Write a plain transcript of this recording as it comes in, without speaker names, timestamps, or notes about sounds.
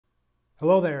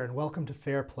Hello there and welcome to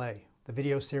Fair Play, the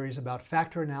video series about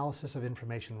factor analysis of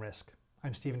information risk.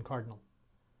 I'm Stephen Cardinal.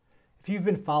 If you've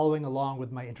been following along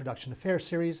with my Introduction to FAIR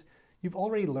series, you've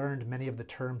already learned many of the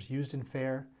terms used in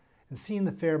FAIR and seen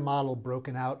the FAIR model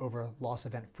broken out over loss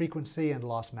event frequency and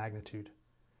loss magnitude.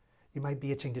 You might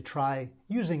be itching to try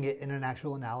using it in an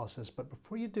actual analysis, but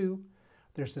before you do,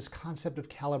 there's this concept of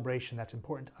calibration that's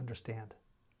important to understand.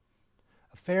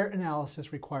 A FAIR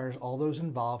analysis requires all those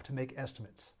involved to make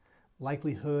estimates,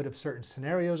 likelihood of certain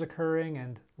scenarios occurring,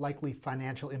 and likely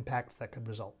financial impacts that could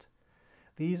result.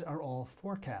 These are all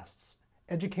forecasts,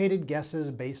 educated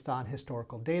guesses based on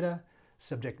historical data,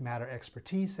 subject matter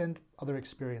expertise, and other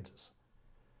experiences.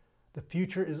 The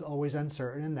future is always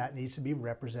uncertain, and that needs to be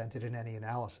represented in any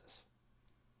analysis.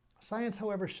 Science,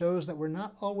 however, shows that we're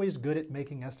not always good at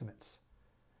making estimates.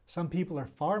 Some people are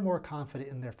far more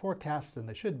confident in their forecasts than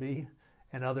they should be,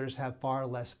 and others have far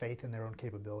less faith in their own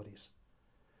capabilities.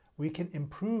 We can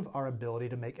improve our ability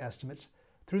to make estimates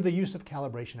through the use of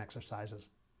calibration exercises.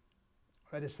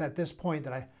 It's at this point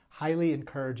that I highly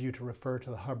encourage you to refer to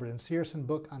the Hubbard and Searson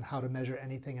book on how to measure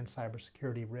anything in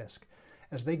cybersecurity risk,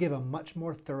 as they give a much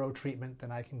more thorough treatment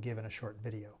than I can give in a short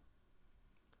video.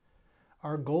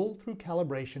 Our goal through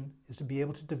calibration is to be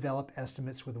able to develop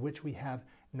estimates with which we have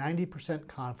 90%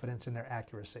 confidence in their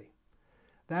accuracy.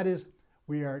 That is,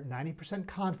 we are 90%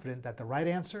 confident that the right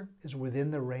answer is within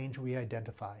the range we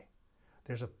identify.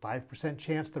 There's a 5%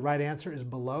 chance the right answer is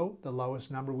below the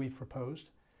lowest number we've proposed,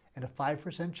 and a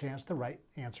 5% chance the right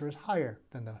answer is higher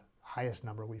than the highest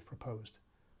number we've proposed.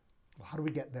 Well, how do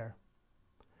we get there?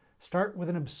 Start with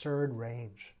an absurd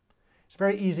range. It's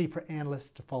very easy for analysts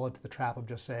to fall into the trap of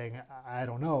just saying, I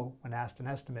don't know, when asked an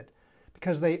estimate,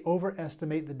 because they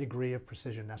overestimate the degree of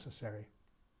precision necessary.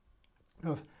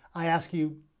 Now, if I ask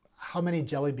you how many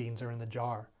jelly beans are in the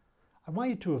jar, I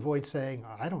want you to avoid saying,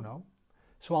 I don't know.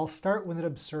 So I'll start with an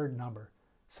absurd number,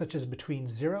 such as between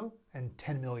 0 and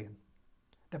 10 million.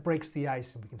 That breaks the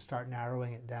ice and we can start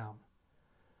narrowing it down.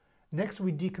 Next,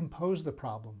 we decompose the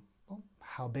problem. Well,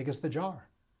 how big is the jar?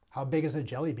 How big is a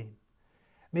jelly bean?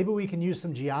 Maybe we can use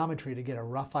some geometry to get a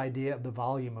rough idea of the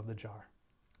volume of the jar.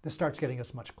 This starts getting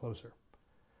us much closer.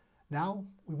 Now,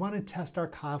 we want to test our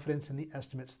confidence in the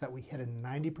estimates that we hit a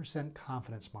 90%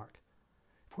 confidence mark.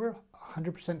 If we're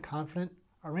 100% confident,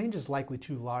 our range is likely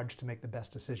too large to make the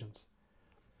best decisions.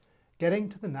 Getting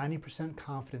to the 90%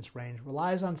 confidence range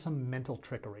relies on some mental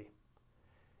trickery.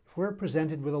 If we're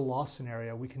presented with a loss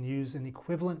scenario, we can use an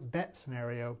equivalent bet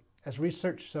scenario, as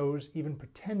research shows even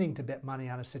pretending to bet money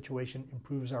on a situation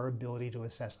improves our ability to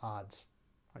assess odds.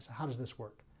 All right, so how does this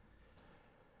work?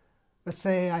 Let's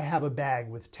say I have a bag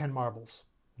with 10 marbles,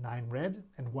 9 red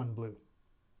and 1 blue.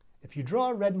 If you draw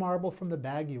a red marble from the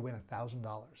bag, you win $1,000.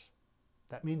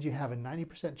 That means you have a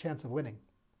 90% chance of winning.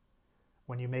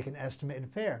 When you make an estimate in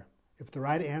FAIR, if the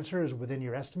right answer is within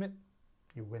your estimate,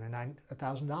 you win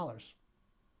 $1,000.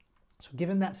 So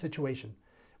given that situation,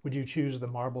 would you choose the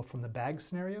marble from the bag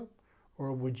scenario,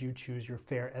 or would you choose your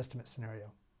FAIR estimate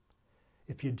scenario?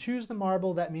 If you choose the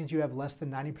marble, that means you have less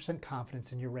than 90%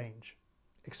 confidence in your range.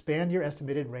 Expand your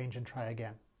estimated range and try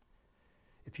again.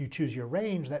 If you choose your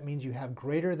range, that means you have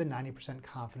greater than 90%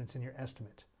 confidence in your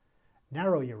estimate.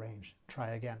 Narrow your range,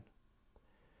 try again.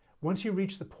 Once you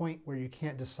reach the point where you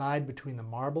can't decide between the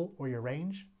marble or your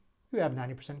range, you have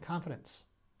 90% confidence.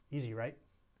 Easy, right?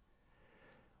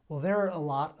 Well, there are a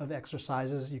lot of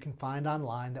exercises you can find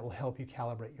online that will help you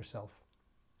calibrate yourself.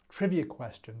 Trivia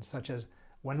questions such as,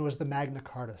 when was the Magna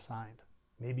Carta signed?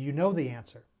 Maybe you know the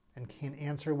answer and can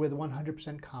answer with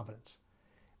 100% confidence.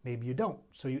 Maybe you don't,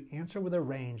 so you answer with a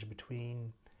range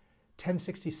between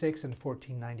 1066 and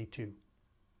 1492.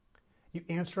 You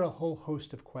answer a whole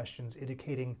host of questions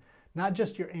indicating not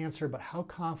just your answer, but how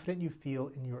confident you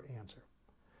feel in your answer.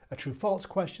 A true-false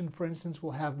question, for instance,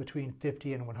 will have between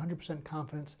 50 and 100%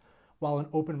 confidence, while an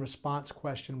open response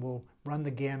question will run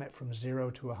the gamut from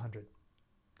 0 to 100.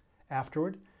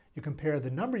 Afterward, you compare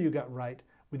the number you got right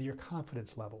with your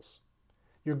confidence levels.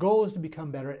 Your goal is to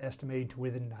become better at estimating to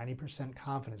within 90%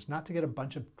 confidence, not to get a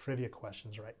bunch of trivia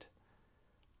questions right.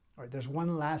 All right, there's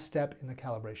one last step in the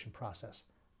calibration process: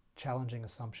 challenging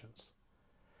assumptions.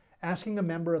 Asking a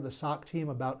member of the SOC team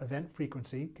about event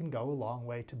frequency can go a long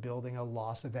way to building a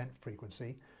loss event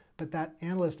frequency, but that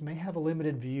analyst may have a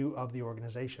limited view of the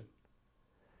organization.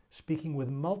 Speaking with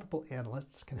multiple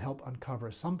analysts can help uncover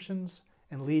assumptions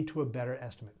and lead to a better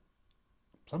estimate.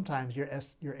 Sometimes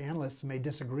your analysts may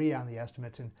disagree on the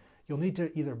estimates, and you'll need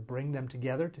to either bring them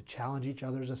together to challenge each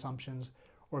other's assumptions,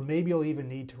 or maybe you'll even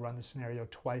need to run the scenario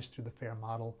twice through the FAIR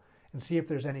model and see if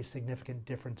there's any significant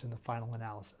difference in the final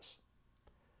analysis.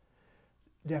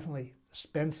 definitely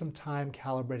spend some time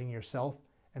calibrating yourself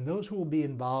and those who will be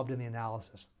involved in the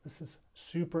analysis. This is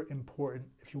super important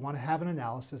if you want to have an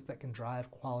analysis that can drive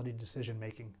quality decision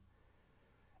making.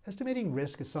 Estimating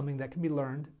risk is something that can be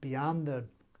learned beyond the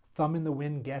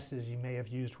thumb-in-the-wind guesses you may have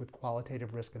used with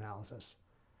qualitative risk analysis.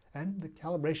 And the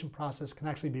calibration process can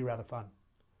actually be rather fun.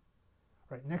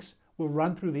 All right, next, we'll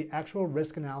run through the actual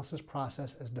risk analysis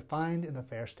process as defined in the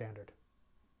FAIR standard.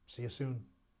 See you soon.